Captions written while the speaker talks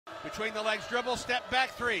Between the legs dribble, step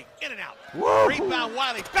back three, in and out. Whoa. Rebound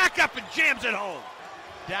Wiley, back up and jams it home.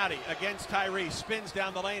 Dowdy against Tyree, spins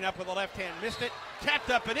down the lane, up with the left hand, missed it.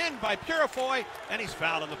 Tapped up and in by Purifoy, and he's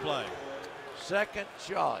fouled on the play. Second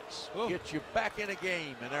shots get you back in a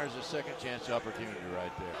game, and there's a second chance opportunity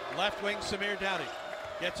right there. Left wing Samir Dowdy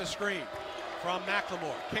gets a screen from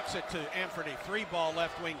McLemore, kicks it to Anthony, 3-ball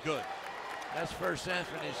left wing, good. That's First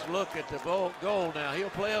Anthony's look at the goal now.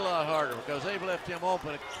 He'll play a lot harder because they've left him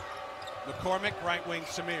open. McCormick, right wing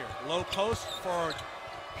Samir. Low post for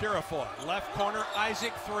Purifoy. Left corner,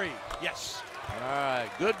 Isaac, 3. Yes. All right,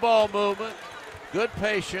 good ball movement, good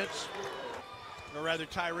patience. Or rather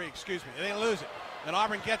Tyree, excuse me. They lose it. And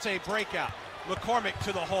Auburn gets a breakout. McCormick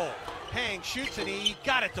to the hole. Hang, shoots, and he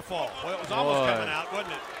got it to fall. Well, it was almost coming out,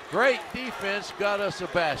 wasn't it? Great defense got us a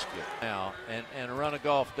basket now, and run a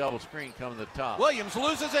golf double screen coming to the top. Williams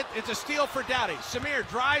loses it. It's a steal for Dowdy. Samir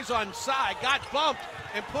drives on side, got bumped,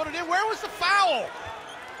 and put it in. Where was the foul?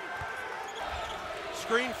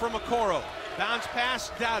 Screen from Okoro. Bounce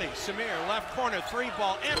pass, Dowdy. Samir, left corner,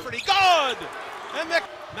 3-ball. Anthony, good! And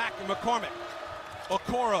McCormick.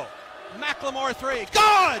 Okoro. McLemore, 3.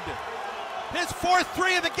 Good! His 4th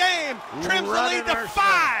 3 of the game. Trims the lead to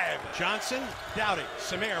 5. Johnson, Dowdy.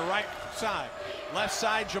 Samir, right side. Left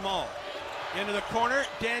side, Jamal. Into the corner,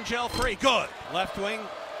 D'Angelo, 3. Good. Left wing,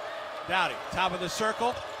 Dowdy. Top of the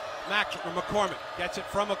circle, McCormick. Gets it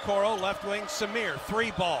from Okoro. Left wing, Samir.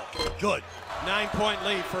 3-ball. Good. 9-point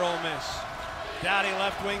lead for Ole Miss. Dowdy,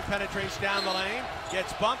 left wing, penetrates down the lane.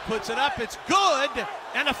 Gets bumped, puts it up. It's good.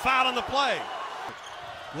 And a foul on the play.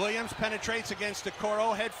 Williams penetrates against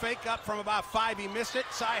Okoro. Head fake up from about 5. He missed it.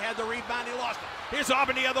 Sy had the rebound. He lost it. Here's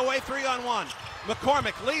Auburn the other way, 3-on-1.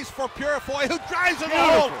 McCormick leaves for Purifoy, who drives it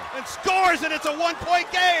home and scores, and it's a 1-point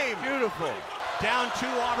game. Beautiful. Down 2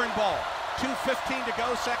 Auburn ball. 2:15 to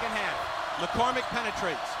go, second half. McCormick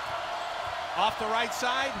penetrates. Off the right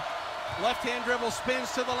side. Left-hand dribble,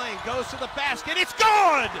 spins to the lane, goes to the basket. It's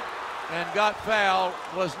good! And got fouled,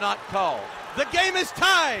 was not called. The game is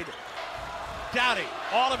tied. Dowdy,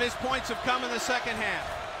 all of his points have come in the second half.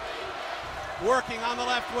 Working on the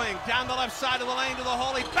left wing, down the left side of the lane to the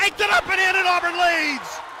hole. He banked it up and in, and Auburn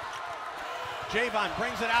leads. Javon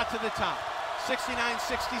brings it out to the top.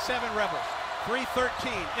 69-67 Rebels.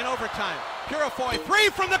 3:13 in overtime. Purifoy, 3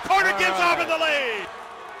 from the corner, gives Auburn the lead.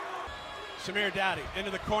 Samir Dowdy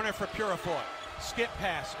into the corner for Purifoy. Skip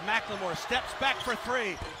pass. McLemore steps back for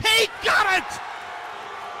 3. He got it!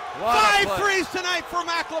 5 threes tonight for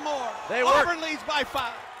McLemore. Auburn leads by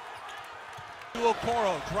 5.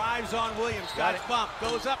 Okoro drives on Williams, got it bumped,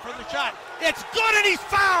 goes up for the shot. It's good and he's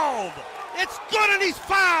fouled! It's good and he's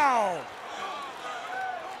fouled!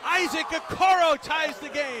 Isaac Okoro ties the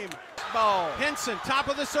game. Ball. Henson, top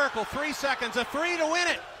of the circle, 3 seconds, a 3 to win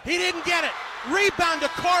it. He didn't get it. Rebound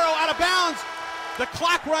Okoro out of bounds. The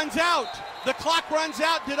clock runs out. The clock runs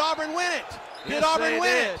out. Did Auburn win it? Did Auburn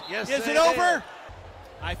win it? Yes, is it over?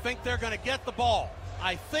 I think they're going to get the ball.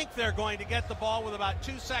 I think they're going to get the ball with about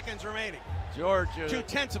 2 seconds remaining. Georgia.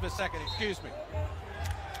 0.2 of a second, excuse me.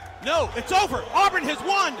 No, it's over. Auburn has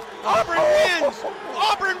won. Auburn wins.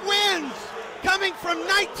 Auburn wins. Coming from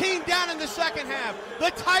 19 down in the second half.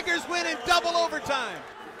 The Tigers win in double overtime.